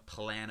 having a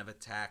plan of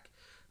attack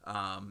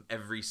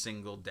every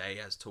single day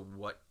as to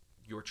what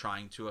you're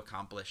trying to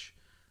accomplish.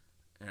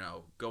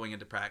 Going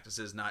into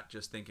practices, not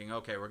just thinking,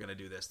 okay, we're going to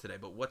do this today,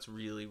 but what are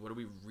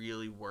we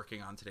really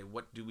working on today?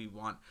 What do we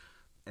want?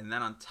 And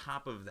then on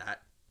top of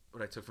that,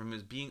 what I took from him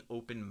is being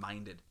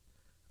open-minded.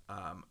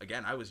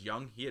 Again, I was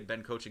young. He had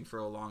been coaching for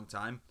a long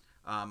time.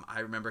 I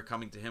remember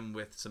coming to him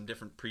with some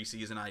different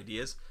preseason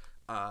ideas,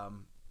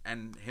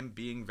 and him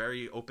being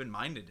very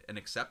open-minded and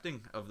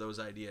accepting of those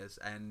ideas,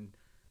 and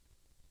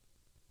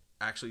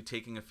actually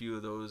taking a few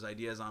of those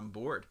ideas on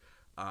board.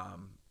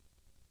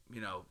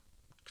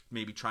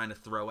 Maybe trying to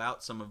throw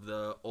out some of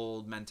the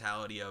old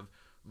mentality of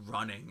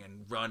running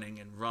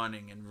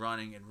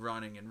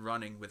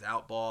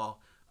without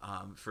ball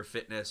for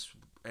fitness,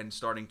 and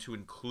starting to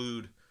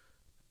include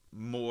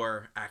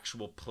more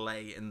actual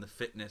play in the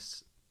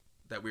fitness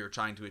that we were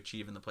trying to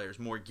achieve in the players,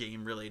 more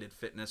game-related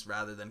fitness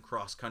rather than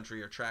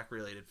cross-country or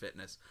track-related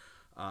fitness.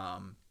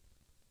 And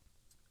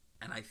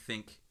I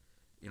think,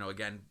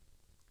 again,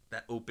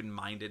 that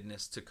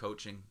open-mindedness to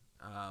coaching,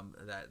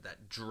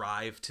 that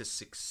drive to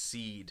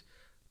succeed,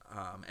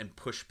 and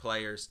push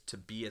players to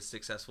be as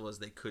successful as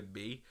they could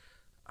be,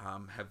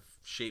 have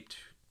shaped,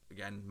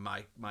 again,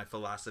 my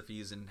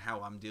philosophies and how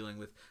I'm dealing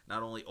with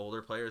not only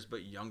older players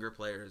but younger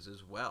players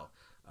as well,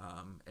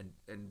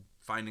 and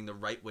finding the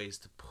right ways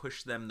to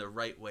push them the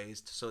right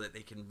ways so that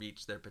they can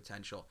reach their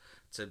potential,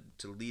 to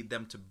lead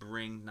them to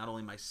bring, not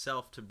only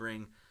myself, to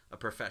bring a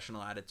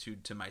professional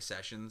attitude to my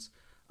sessions,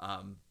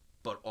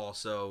 but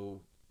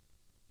also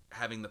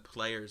having the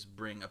players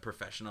bring a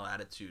professional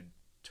attitude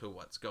to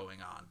what's going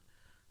on.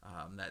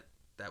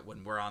 That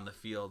when we're on the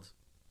field,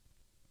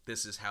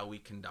 this is how we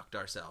conduct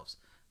ourselves.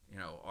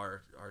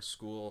 Our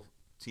school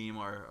team,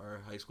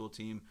 our high school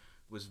team,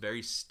 was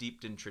very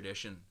steeped in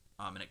tradition,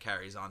 and it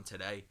carries on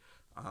today.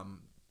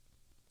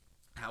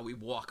 How we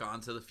walk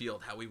onto the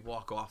field, how we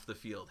walk off the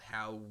field,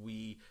 how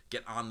we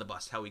get on the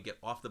bus, how we get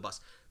off the bus,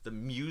 the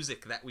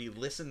music that we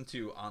listen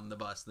to on the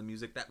bus, the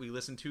music that we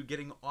listen to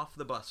getting off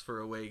the bus for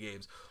away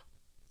games,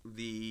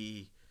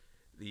 the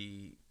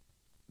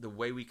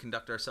way we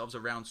conduct ourselves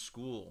around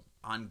school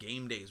on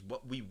game days,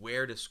 what we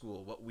wear to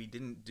school, what we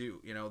didn't do.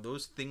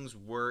 Those things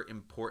were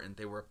important.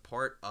 They were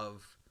part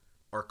of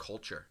our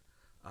culture.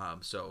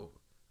 So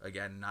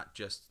again, not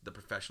just the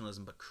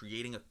professionalism, but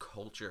creating a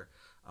culture,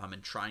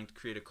 and trying to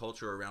create a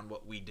culture around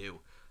what we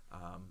do,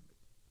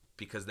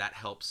 because that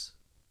helps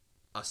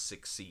us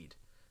succeed.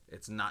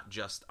 It's not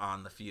just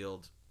on the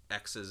field,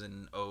 X's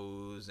and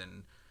O's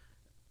and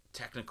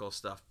technical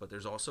stuff, but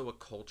there's also a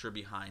culture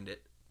behind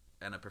it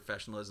and a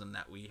professionalism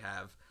that we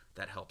have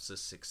that helps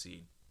us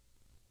succeed.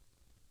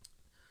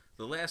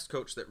 The last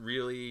coach that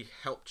really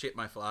helped shape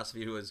my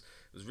philosophy was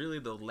really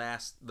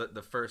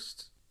the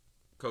first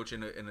coach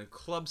in a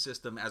club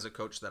system as a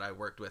coach that I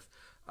worked with.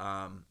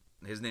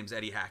 His name's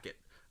Eddie Hackett.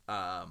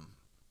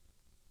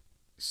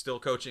 Still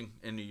coaching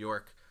in New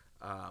York.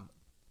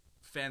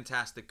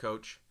 Fantastic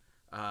coach.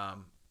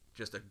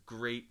 Just a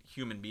great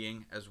human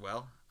being as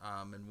well.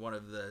 And one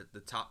of the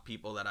top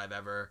people that I've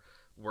ever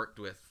worked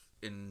with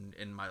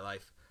in my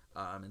life,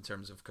 in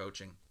terms of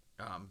coaching.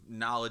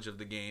 Knowledge of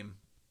the game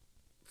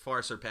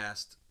far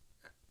surpassed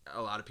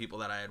a lot of people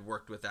that I had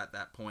worked with at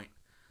that point.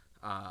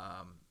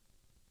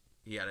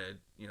 He had a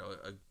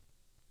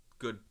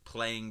good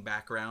playing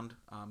background,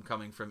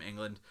 coming from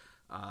England,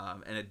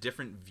 and a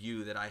different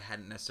view that I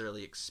hadn't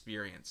necessarily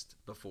experienced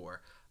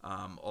before.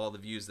 All the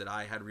views that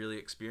I had really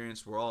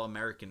experienced were all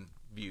American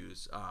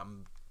views,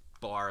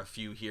 bar a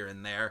few here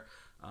and there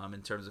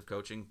in terms of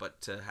coaching,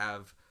 but to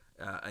have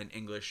an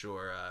English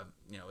or a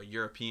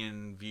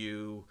European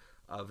view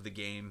of the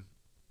game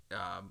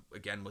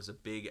again was a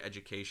big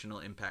educational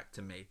impact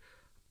to me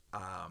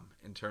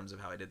in terms of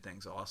how I did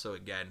things. Also,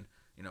 again,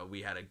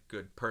 we had a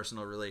good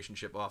personal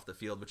relationship off the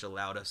field, which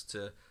allowed us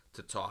to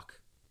talk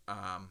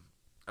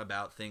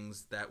about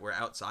things that were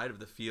outside of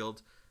the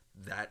field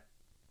that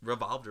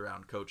revolved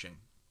around coaching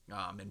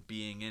and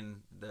being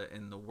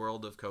in the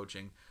world of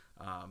coaching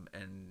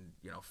and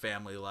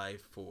family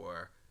life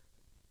or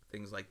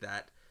things like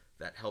that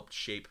helped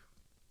shape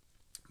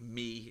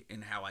me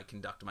in how I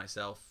conduct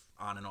myself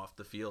on and off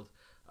the field.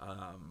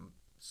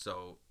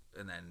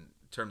 And then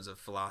in terms of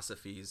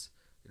philosophies,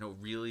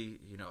 really,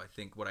 I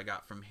think what I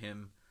got from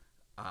him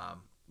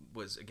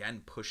was,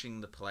 again,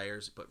 pushing the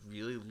players, but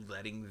really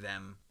letting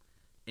them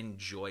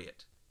enjoy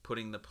it,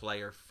 putting the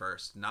player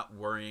first, not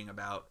worrying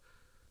about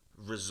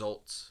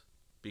results,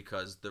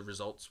 because the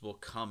results will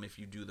come if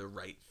you do the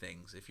right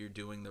things, if you're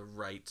doing the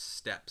right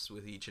steps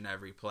with each and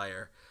every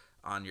player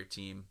on your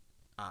team.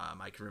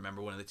 I can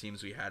remember one of the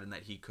teams we had and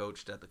that he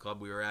coached at the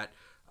club we were at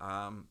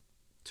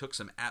took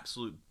some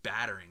absolute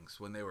batterings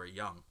when they were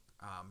young.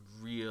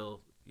 We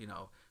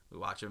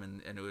watch them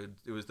and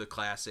it was the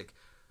classic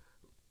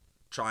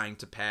trying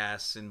to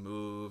pass and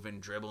move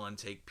and dribble and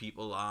take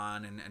people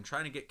on and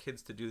trying to get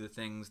kids to do the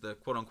things the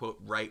quote-unquote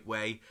right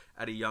way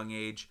at a young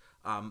age,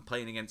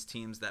 playing against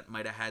teams that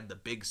might have had the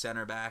big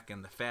center back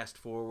and the fast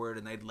forward,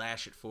 and they'd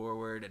lash it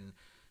forward and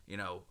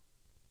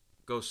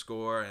go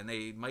score, and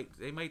they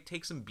might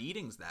take some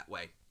beatings that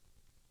way.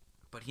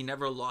 But he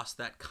never lost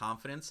that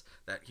confidence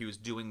that he was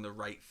doing the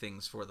right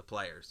things for the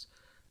players.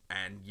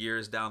 And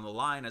years down the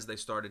line, as they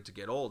started to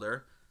get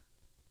older,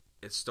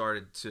 it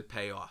started to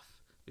pay off,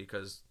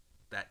 because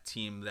that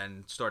team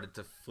then started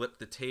to flip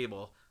the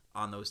table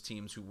on those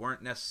teams who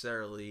weren't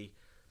necessarily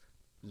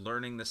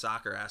learning the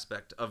soccer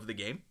aspect of the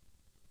game,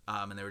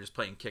 and they were just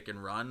playing kick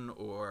and run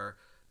or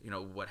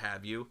what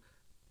have you.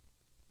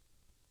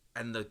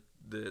 And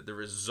the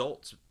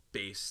results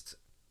based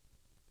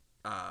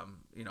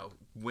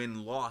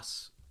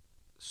win-loss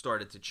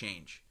started to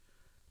change,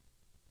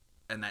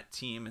 and that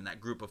team and that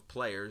group of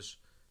players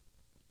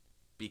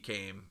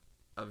became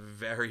a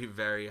very,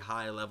 very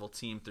high level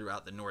team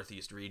throughout the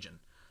Northeast region,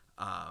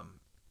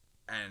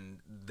 and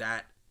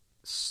that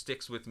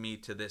sticks with me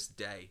to this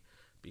day,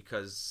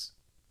 because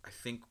I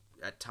think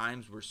at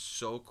times we're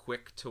so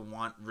quick to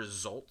want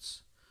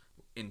results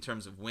in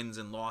terms of wins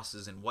and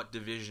losses and what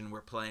division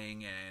we're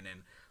playing in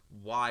and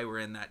why we're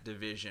in that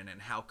division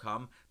and how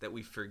come, that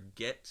we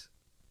forget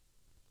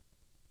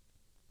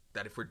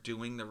that if we're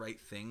doing the right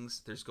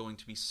things, there's going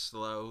to be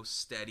slow,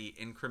 steady,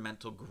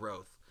 incremental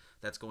growth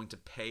that's going to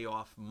pay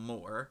off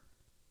more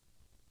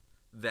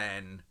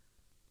than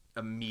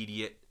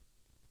immediate,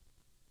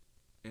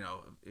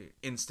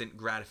 instant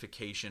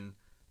gratification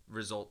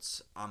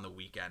results on the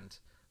weekend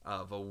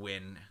of a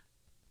win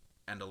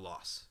and a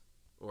loss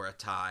or a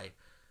tie.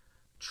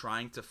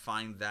 Trying to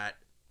find that,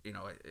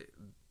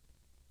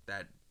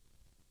 that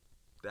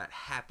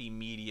happy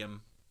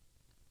medium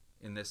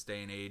in this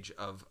day and age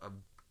of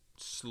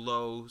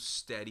slow,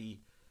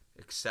 steady,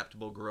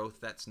 acceptable growth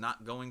that's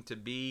not going to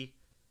be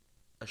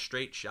a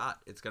straight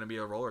shot. It's going to be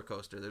a roller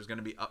coaster. There's going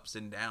to be ups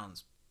and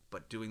downs,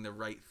 but doing the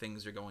right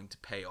things are going to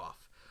pay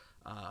off.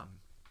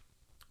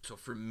 So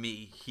for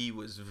me, he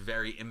was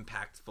very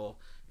impactful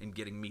in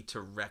getting me to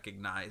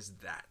recognize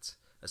that,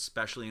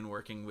 especially in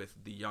working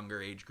with the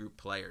younger age group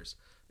players,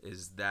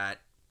 is that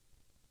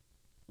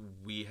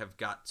we have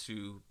got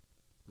to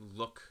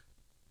look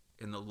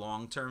in the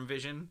long-term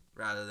vision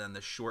rather than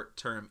the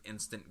short-term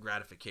instant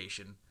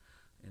gratification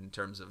in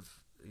terms of,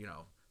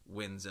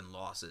 wins and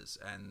losses.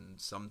 And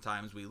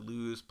sometimes we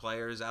lose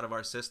players out of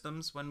our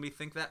systems when we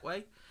think that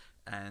way.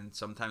 And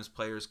sometimes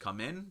players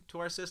come in to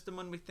our system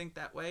when we think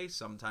that way.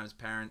 Sometimes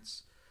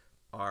parents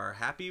are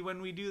happy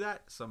when we do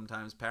that.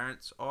 Sometimes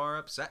parents are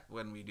upset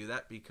when we do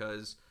that,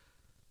 because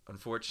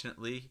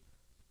unfortunately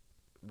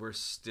we're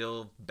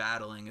still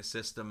battling a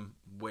system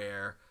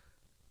where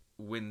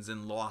wins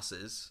and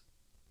losses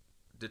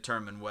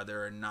determine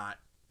whether or not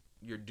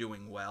you're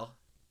doing well,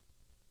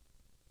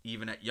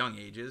 even at young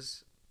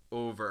ages,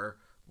 over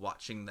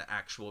watching the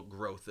actual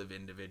growth of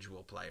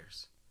individual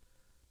players.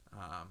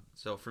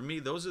 So for me,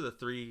 those are the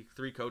three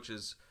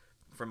coaches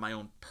from my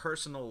own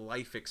personal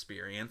life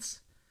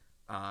experience,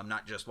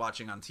 not just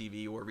watching on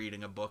TV or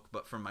reading a book,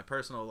 but from my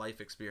personal life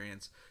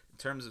experience in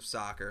terms of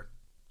soccer,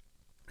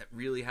 that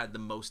really had the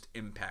most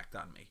impact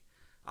on me.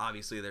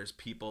 Obviously, there's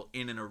people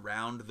in and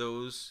around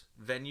those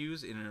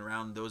venues, in and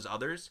around those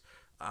others,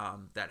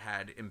 that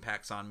had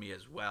impacts on me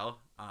as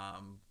well.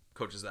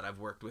 Coaches that I've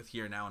worked with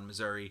here now in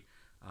Missouri,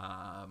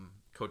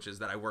 coaches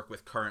that I work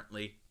with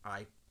currently,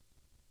 I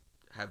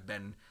have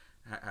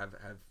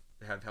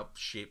helped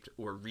shaped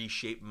or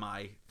reshape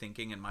my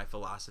thinking and my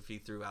philosophy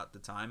throughout the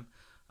time.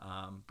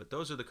 But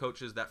those are the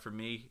coaches that, for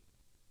me,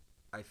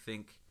 I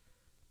think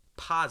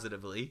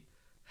positively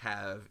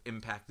have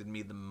impacted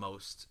me the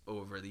most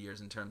over the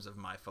years in terms of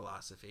my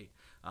philosophy.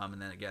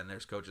 And then again,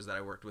 there's coaches that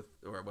I worked with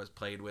or was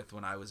played with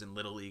when I was in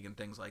Little League and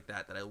things like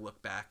that I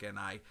look back and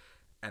I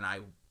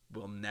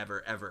will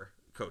never ever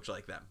coach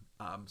like them.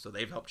 So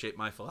they've helped shape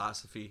my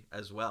philosophy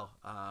as well.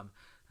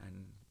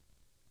 And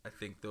I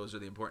think those are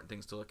the important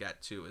things to look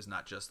at too, is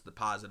not just the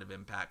positive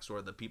impacts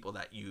or the people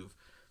that you've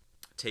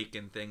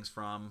taken things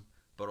from,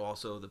 but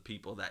also the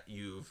people that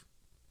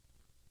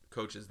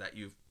coaches that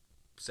you've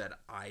said,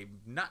 I'm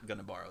not going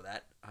to borrow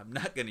that. I'm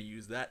not going to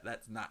use that.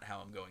 That's not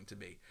how I'm going to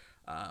be.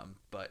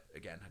 But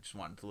again, I just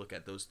wanted to look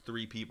at those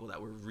 3 people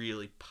that were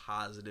really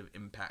positive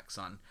impacts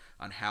on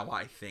how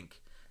I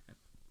think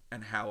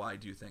and how I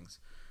do things.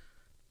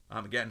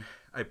 Again,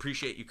 I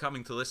appreciate you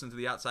coming to listen to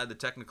the Outside the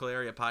Technical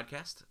Area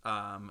podcast.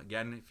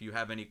 Again, if you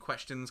have any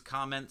questions,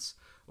 comments,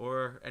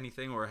 or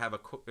anything, or have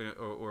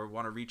or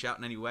want to reach out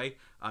in any way,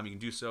 you can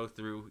do so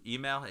through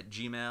email at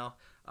Gmail,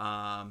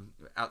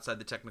 outside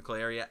the technical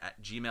area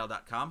at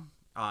gmail.com,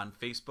 on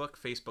Facebook,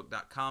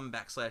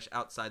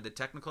 facebook.com/outside the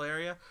technical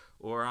area,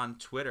 or on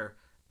Twitter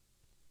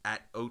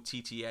at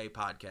OTTA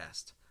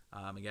podcast.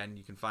 Again,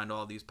 you can find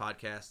all these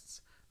podcasts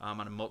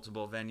on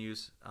multiple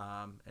venues,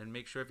 and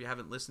make sure if you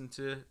haven't listened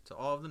to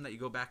all of them that you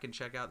go back and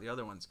check out the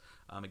other ones.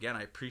 Again,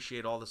 I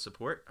appreciate all the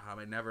support.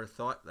 I never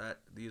thought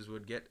that these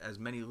would get as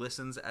many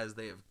listens as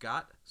they have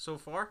got so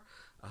far.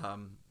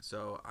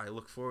 So I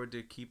look forward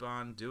to keep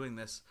on doing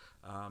this.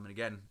 And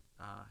again,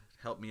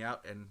 help me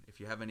out. And if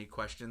you have any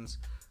questions,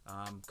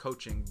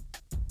 coaching,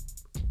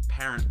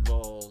 parent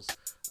roles,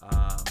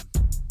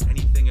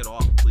 anything at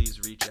all,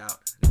 please reach out.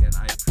 Again,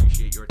 I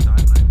appreciate your time,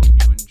 and I hope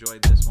you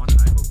enjoyed this one,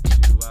 and I hope to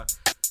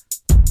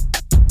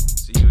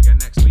see you again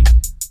next week.